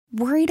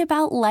Worried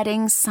about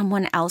letting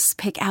someone else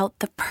pick out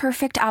the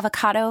perfect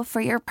avocado for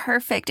your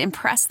perfect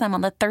impress them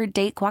on the third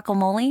date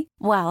guacamole?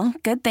 Well,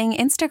 good thing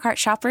Instacart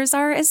shoppers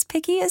are as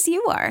picky as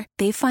you are.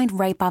 They find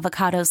ripe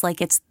avocados like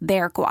it's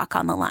their guac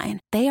on the line.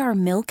 They are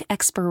milk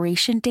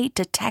expiration date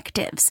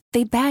detectives.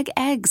 They bag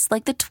eggs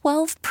like the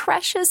 12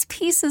 precious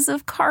pieces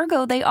of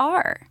cargo they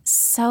are.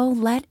 So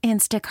let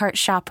Instacart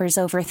shoppers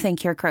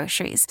overthink your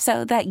groceries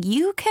so that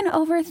you can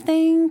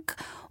overthink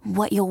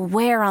what you'll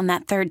wear on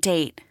that third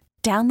date.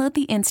 Download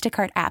the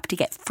Instacart app to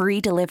get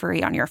free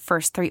delivery on your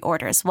first 3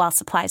 orders while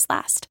supplies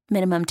last.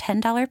 Minimum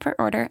 $10 per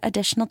order.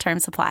 Additional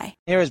terms apply.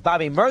 Here is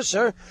Bobby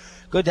Murcer.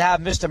 Good to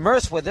have Mr.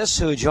 Murce with us,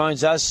 who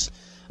joins us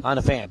on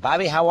the Fan.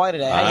 Bobby, how are you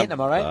today? How you hitting him,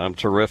 all right? I'm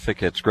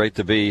terrific. It's great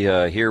to be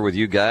here with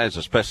you guys,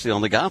 especially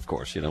on the golf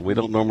course. You know, we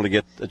don't normally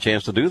get a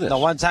chance to do this. The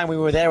one time we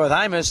were there with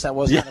Imus, that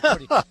was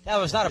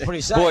not a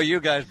pretty sight. Boy, you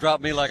guys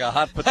dropped me like a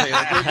hot potato.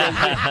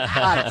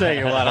 I tell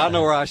you what, I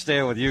know where I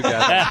stand with you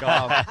guys on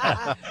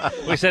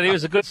golf. We said he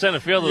was a good center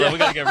fielder, though. We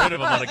got to get rid of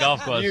him on a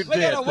golf course. We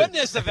got to win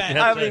this event.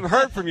 I haven't even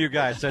heard from you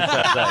guys since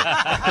that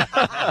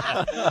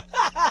day.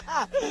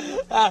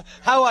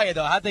 How are you,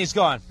 though? How things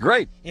going?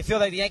 Great. You feel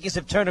like the Yankees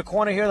have turned a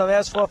corner here the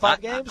last 4 or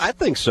 5 games? I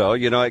think so.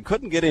 You know, it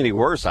couldn't get any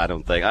worse, I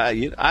don't think. I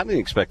didn't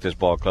expect this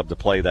ball club to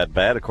play that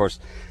bad. Of course,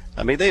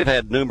 I mean, they've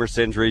had numerous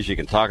injuries. You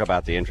can talk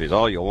about the injuries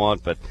all you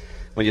want, but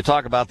when you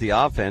talk about the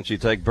offense, you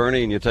take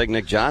Bernie and you take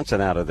Nick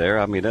Johnson out of there.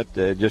 I mean,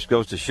 it just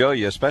goes to show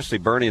you, especially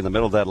Bernie in the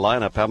middle of that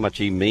lineup, how much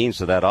he means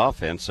to that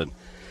offense and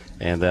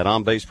that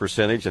on-base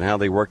percentage and how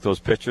they work those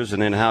pitchers,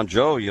 and then how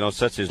Joe, you know,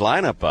 sets his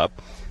lineup up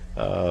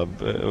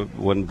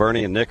when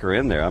Bernie and Nick are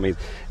in there. I mean,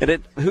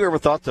 whoever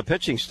thought the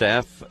pitching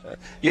staff,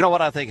 you know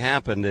what I think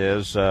happened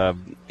is,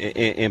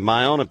 in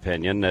my own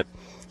opinion, that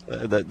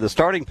the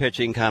starting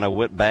pitching kind of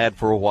went bad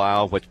for a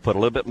while, which put a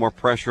little bit more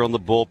pressure on the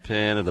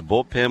bullpen, and the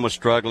bullpen was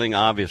struggling,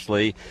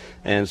 obviously,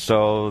 and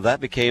so that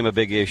became a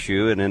big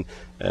issue. And then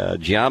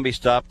Giambi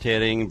stopped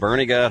hitting,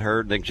 Bernie got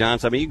hurt, Nick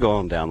Johnson. I mean, you go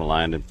on down the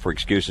line for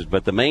excuses,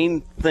 but the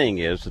main thing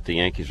is that the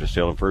Yankees are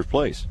still in first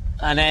place.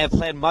 And they have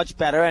played much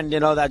better, and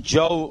you know that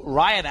Joe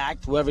Riot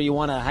Act, how you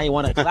want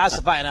to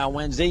classify it on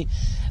Wednesday,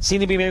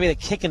 seemed to be maybe the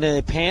kick in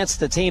the pants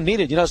the team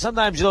needed. You know,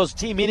 sometimes those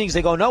team meetings,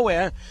 they go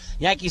nowhere.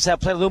 Yankees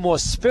have played a little more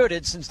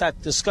spirited since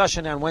that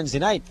discussion on Wednesday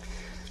night.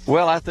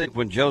 Well, I think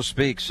when Joe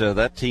speaks,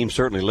 that team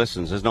certainly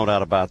listens. There's no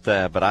doubt about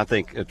that. But I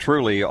think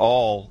truly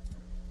all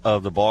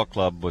of the ball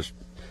club was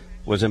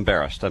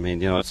embarrassed. I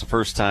mean, you know, it's the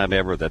first time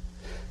ever that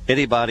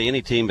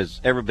any team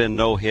has ever been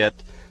no-hit.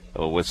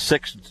 With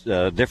 6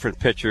 different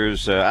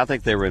pitchers. I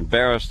think they were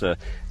embarrassed.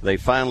 They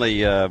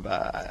finally,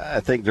 I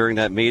think during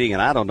that meeting,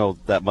 and I don't know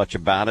that much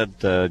about it,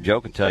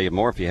 Joe can tell you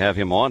more if you have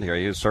him on here.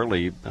 He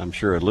certainly, I'm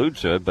sure, allude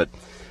to it,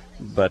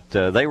 but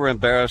they were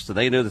embarrassed, and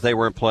they knew that they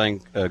weren't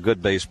playing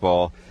good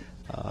baseball.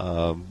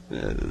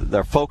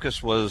 Their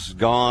focus was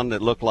gone,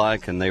 it looked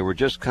like, and they were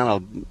just kind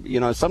of, you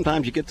know,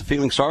 sometimes you get the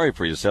feeling sorry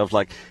for yourselves,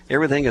 like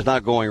everything is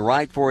not going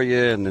right for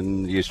you, and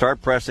then you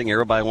start pressing.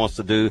 Everybody wants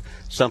to do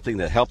something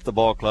that helps the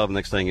ball club.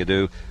 Next thing you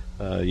do,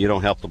 you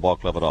don't help the ball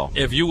club at all.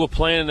 If you were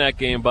playing that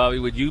game, Bobby,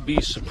 would you be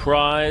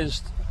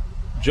surprised?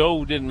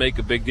 Joe didn't make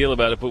a big deal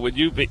about it, but would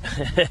you be?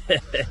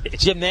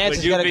 Jim Nance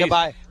is going to come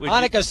by.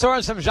 Hanukkah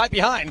Sorensen's right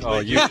behind. Oh,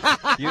 you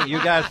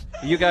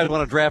guys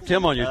want to draft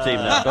him on your team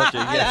now, don't you?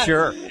 Yeah,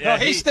 sure. Yeah,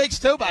 no, he stinks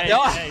too, Bobby.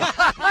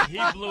 He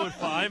blew it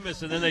for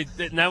Imus, and then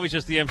now he's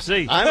just the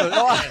MC. He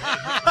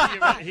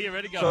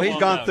already got. So he's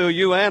gone out. through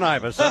you and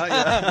Imus. Huh?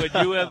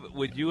 Yeah.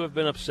 Would you have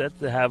been upset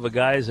to have a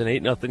guys in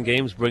 8-0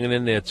 games bringing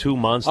in their 2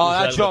 monsters? Oh,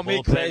 that out drove of the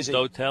me crazy.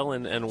 Dotel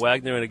and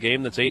Wagner in a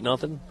game that's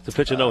 8-0 to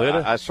pitch a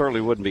no-hitter. I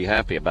certainly wouldn't be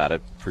happy about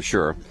it. For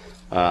sure.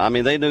 I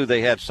mean, they knew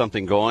they had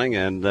something going,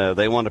 and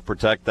they wanted to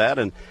protect that,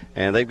 and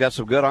they've got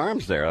some good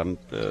arms there.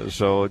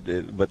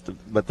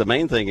 But the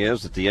main thing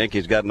is that the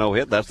Yankees got no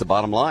hit. That's the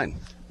bottom line.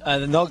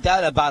 No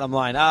doubt the bottom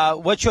line.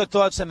 What's your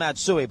thoughts on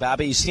Matsui,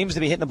 Bobby? He seems to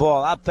be hitting the ball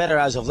a lot better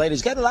as of late.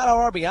 He's got a lot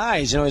of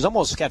RBIs. You know, he's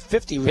almost got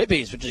 50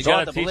 ribbies, which is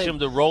hard to believe. You got to teach him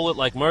to roll it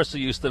like Murcer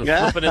used to,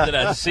 flip it into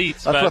that seat.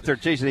 That's what they're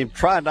teaching him.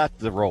 Try not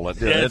to roll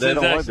it. Yeah, they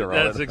don't want to roll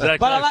it. That's exactly.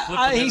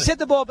 But he's hit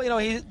the ball. But, you know,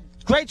 he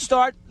great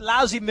start,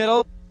 lousy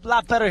middle. A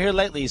lot better here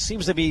lately. He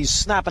seems to be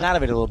snapping out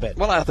of it a little bit.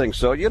 Well, I think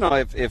so. You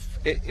know,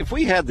 if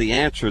we had the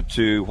answer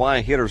to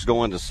why hitters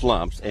go into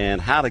slumps and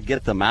how to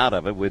get them out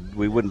of it,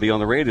 we wouldn't be on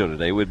the radio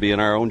today. We'd be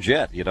in our own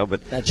jet, you know.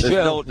 But there's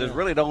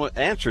really no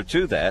answer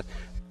to that.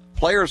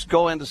 Players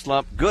go into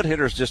slump. Good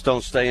hitters just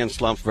don't stay in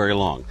slumps very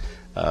long.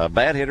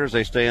 Bad hitters,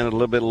 they stay in it a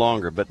little bit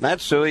longer. But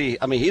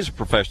Matsui, I mean, he's a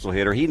professional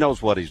hitter. He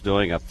knows what he's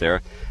doing up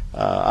there.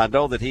 I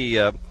know that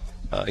he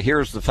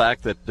here's the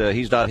fact that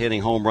he's not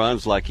hitting home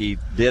runs like he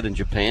did in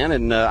Japan,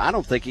 and I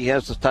don't think he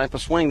has the type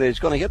of swing that he's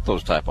going to hit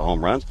those type of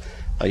home runs.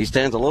 He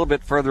stands a little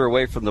bit further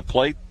away from the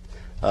plate,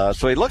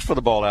 so he looks for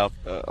the ball out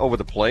over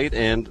the plate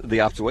and the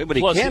opposite way, but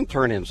he can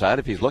turn inside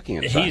if he's looking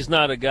inside. He's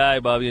not a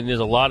guy, Bobby, and there's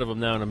a lot of them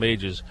now in the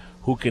majors,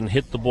 who can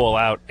hit the ball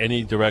out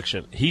any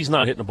direction. He's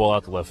not hitting the ball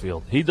out to left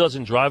field. He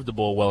doesn't drive the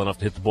ball well enough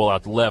to hit the ball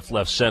out to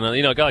left center.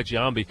 You know, a guy like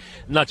Giambi,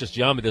 not just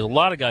Giambi, there's a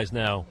lot of guys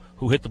now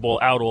who hit the ball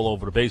out all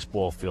over the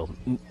baseball field.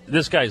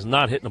 This guy's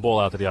not hitting the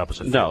ball out to the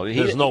opposite field. No,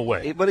 there's no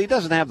way. But he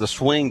doesn't have the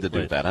swing to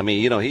do that. I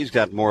mean, he's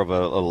got more of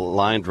a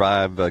line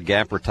drive,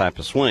 gapper type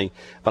of swing.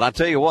 But I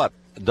tell you what,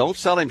 don't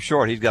sell him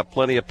short. He's got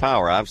plenty of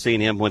power. I've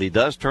seen him when he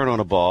does turn on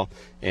a ball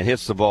and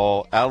hits the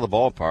ball out of the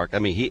ballpark. I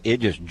mean, it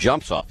just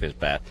jumps off his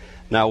bat.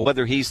 Now,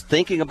 whether he's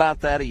thinking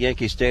about that at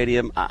Yankee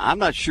Stadium, I'm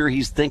not sure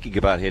he's thinking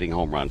about hitting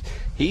home runs.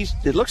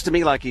 It looks to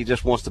me like he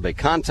just wants to make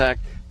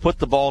contact, put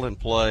the ball in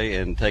play,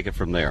 and take it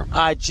from there.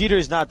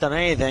 Jeter's not done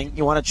anything.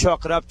 You want to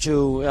chalk it up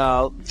to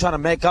trying to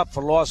make up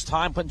for lost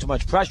time, putting too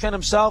much pressure on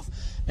himself.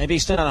 Maybe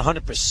he's still not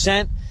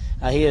 100%.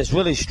 He has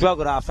really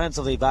struggled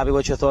offensively. Bobby,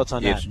 what's your thoughts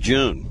on that? It's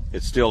June.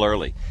 It's still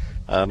early.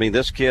 I mean,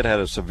 this kid had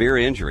a severe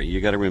injury.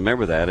 You got to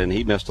remember that, and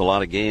he missed a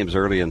lot of games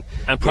early in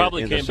and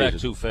probably in came the back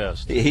season. too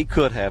fast. He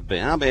could have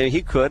been. I mean,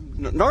 he could.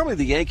 Normally,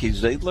 the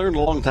Yankees, they learned a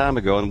long time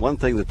ago, and one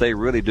thing that they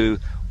really do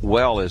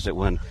well is that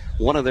when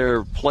one of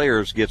their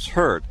players gets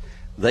hurt,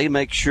 they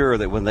make sure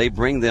that when they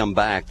bring them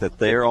back that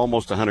they're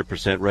almost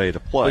 100% ready to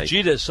play. But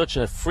Jeter's such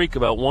a freak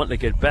about wanting to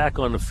get back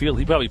on the field.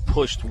 He probably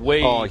pushed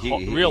real hard.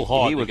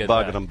 He was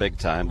bugging them big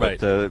time. Right.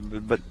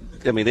 But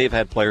I mean, they've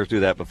had players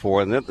do that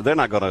before, and they're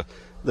not going to.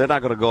 They're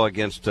not going to go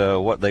against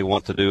what they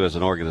want to do as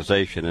an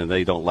organization, and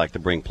they don't like to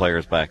bring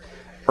players back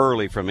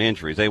early from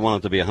injuries. They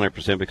want them to be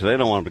 100% because they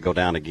don't want them to go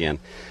down again.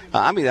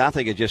 I mean, I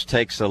think it just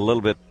takes a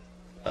little bit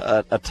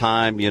of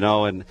time,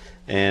 and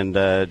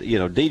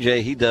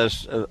DJ, he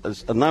does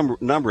a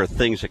number of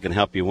things that can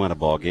help you win a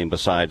ball game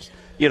besides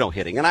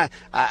hitting. And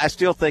I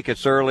still think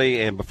it's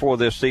early, and before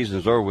this season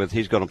is over with,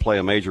 he's going to play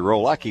a major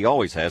role like he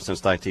always has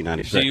since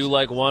 1996. Do you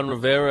like Juan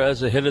Rivera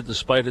as a hitter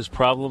despite his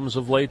problems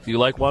of late? Do you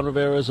like Juan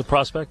Rivera as a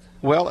prospect?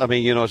 Well, I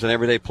mean, as an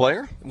everyday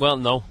player? Well,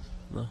 no.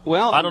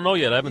 Well, I don't know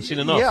yet. I haven't seen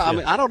enough. Yeah, I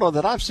mean, I don't know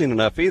that I've seen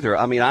enough either.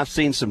 I mean, I've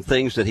seen some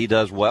things that he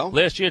does well.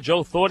 Last year,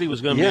 Joe thought he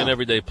was going to be an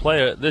everyday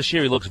player. This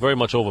year, he looks very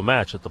much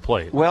overmatched at the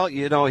plate. Well,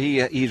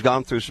 he's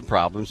gone through some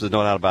problems. There's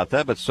no doubt about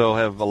that. But so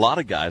have a lot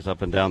of guys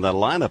up and down that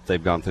lineup.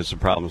 They've gone through some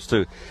problems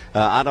too.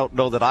 I don't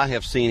know that I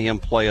have seen him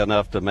play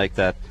enough to make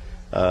that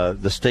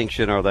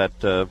distinction or that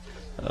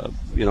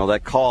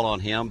that call on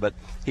him. But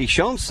he's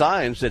shown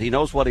signs that he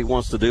knows what he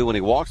wants to do when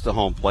he walks to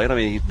home plate. I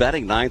mean, he's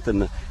batting ninth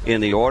in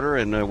the order,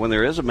 and when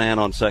there is a man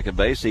on second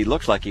base, he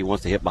looks like he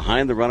wants to hit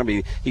behind the runner. I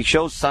mean, he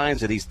shows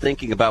signs that he's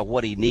thinking about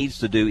what he needs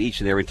to do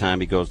each and every time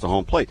he goes to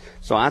home plate.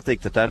 So I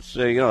think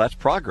that's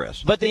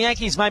progress. But the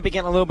Yankees might be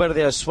getting a little bit of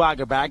their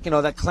swagger back.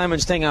 That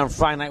Clemens thing on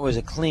Friday night was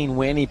a clean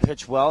win. He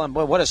pitched well, and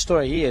boy, what a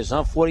story he is,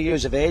 huh? 40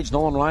 years of age,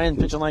 Nolan Ryan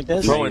pitching like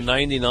this. Throwing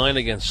 99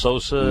 against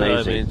Sosa.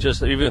 Amazing. I mean,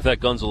 just even if that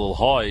gun's a little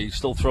high, he's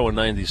still throwing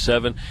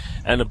 97.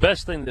 And the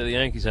best thing that the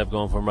Yankees have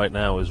going for him right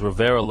now is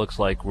Rivera looks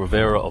like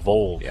Rivera of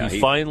old. Yeah, he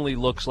finally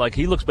looks like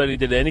he looks better than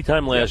he did any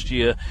time last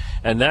year,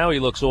 and now he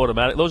looks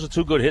automatic. Those are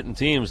two good hitting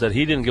teams that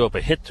he didn't give up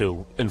a hit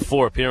to in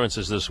 4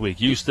 appearances this week.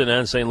 Houston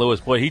and St.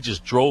 Louis. Boy, he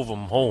just drove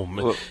them home.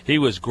 Well, he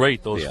was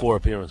great those 4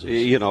 appearances.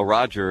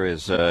 Roger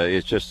is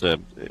just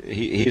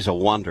he's a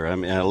wonder. I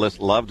mean, I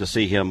love to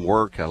see him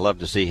work. I love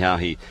to see how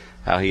he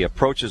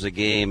approaches a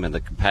game and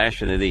the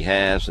compassion that he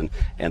has and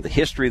the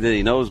history that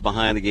he knows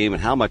behind the game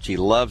and how much he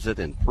loves it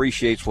and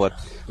appreciates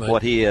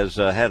what he has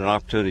had an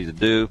opportunity to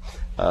do.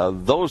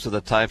 Those are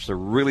the types of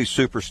really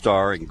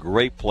superstar and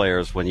great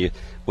players when you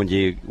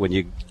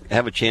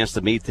have a chance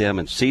to meet them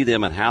and see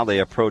them and how they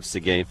approach the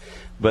game.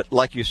 But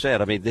like you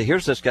said, I mean,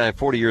 here's this guy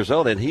 40 years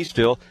old, and he's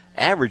still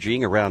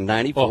averaging around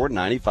 94,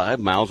 95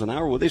 miles an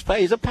hour with his pace.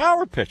 He's a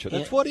power pitcher.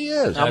 That's what he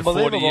is. At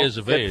 40 years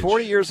of age. At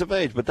 40 years of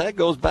age. But that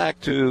goes back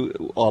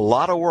to a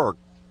lot of work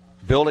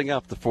building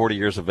up the 40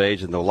 years of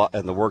age and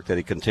the work that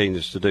he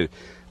continues to do.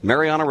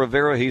 Mariano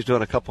Rivera, he's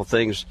doing a couple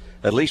things,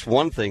 at least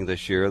one thing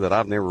this year that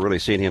I've never really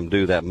seen him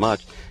do that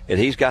much, and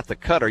he's got the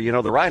cutter.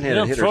 The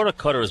right-handed hitter. Throw the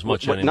cutter as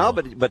much anymore. No,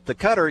 but the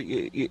cutter,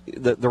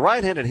 the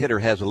right-handed hitter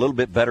has a little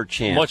bit better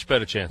chance. Much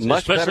better chance.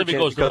 Especially if he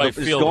goes to the right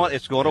field.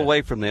 It's going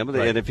away from them,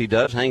 and if he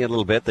does hang it a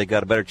little bit, they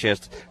got a better chance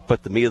to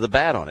put the meat of the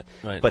bat on it.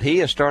 Right. But he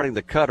is starting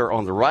the cutter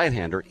on the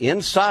right-hander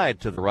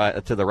inside to the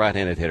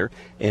right-handed hitter,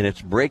 and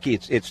it's breaking.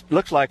 It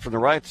looks like from the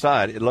right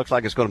side, it looks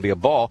like it's going to be a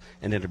ball,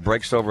 and then it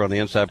breaks over on the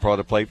inside part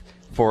of the plate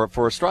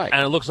for a strike.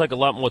 And it looks like a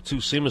lot more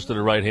two-seamers to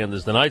the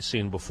right-handers than I'd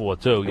seen before,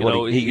 too.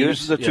 He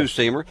uses a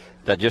two-seamer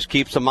that just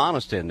keeps him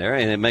honest in there,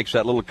 and it makes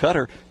that little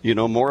cutter,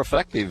 more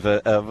effective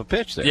of a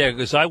pitch there. Yeah,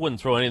 because I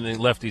wouldn't throw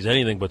lefties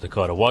anything but the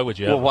cutter. Why would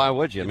you? Well, why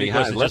would you? I mean,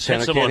 because it just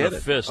hits him on the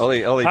fist. All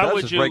he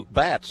does is break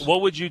bats.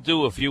 What would you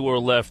do if you were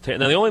left-handed?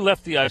 Now, the only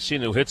lefty I've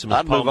seen who hits him is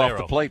I'd Palmeiro. move off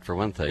the plate for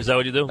one thing. Is that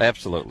what you do?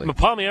 Absolutely. But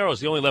Palmeiro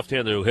is the only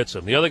left-hander who hits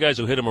him. The other guys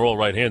who hit him are all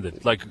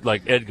right-handed,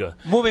 like Edgar.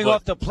 Moving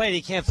off the plate,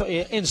 he can't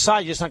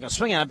inside. You're just not going to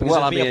swing at it because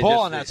there'll be a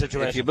ball in that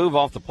situation. If you move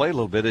off the plate a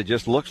little bit, it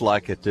just looks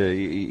like it.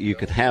 You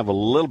could have a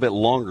little bit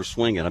longer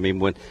swinging. I mean,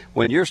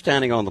 when you're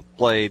standing on the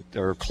plate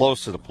or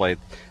close to the plate,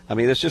 I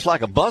mean, it's just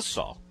like a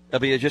buzzsaw. I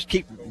mean, it just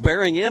keeps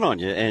bearing in on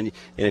you. And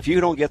if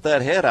you don't get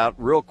that head out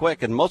real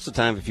quick, and most of the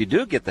time if you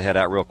do get the head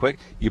out real quick,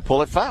 you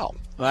pull it foul.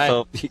 Right.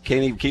 So you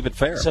can't even keep it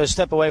fair. So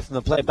step away from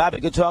the plate. Bobby,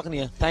 good talking to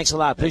you. Thanks a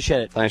lot.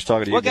 Appreciate it. Thanks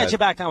talking to you We'll guys. get you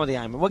back on with the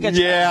Ironman. We'll get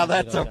you back on.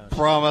 That's a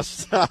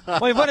promise.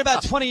 We've won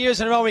about 20 years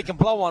in a row. We can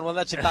blow one. We'll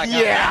let you back on.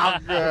 Yeah,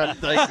 good.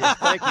 Thank you.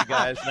 Thank you,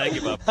 guys. Thank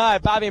you, Bob. All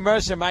right, Bobby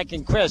Murcer, Mike,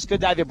 and Chris. Good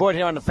to have you aboard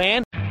here on The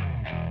Fan.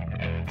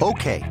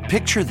 Okay,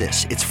 picture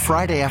this. It's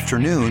Friday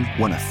afternoon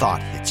when a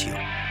thought hits you.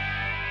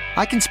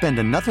 I can spend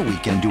another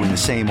weekend doing the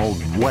same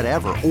old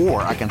whatever,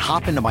 or I can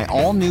hop into my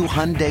all-new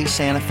Hyundai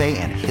Santa Fe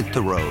and hit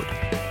the road.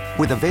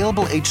 With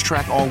available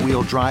H-Track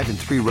all-wheel drive and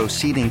 3-row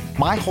seating,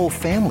 my whole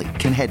family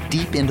can head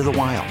deep into the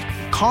wild.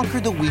 Conquer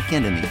the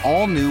weekend in the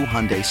all-new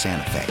Hyundai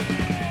Santa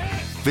Fe.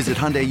 Visit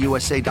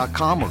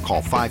HyundaiUSA.com or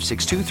call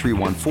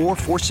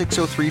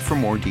 562-314-4603 for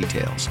more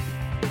details.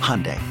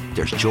 Hyundai,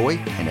 there's joy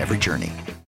in every journey.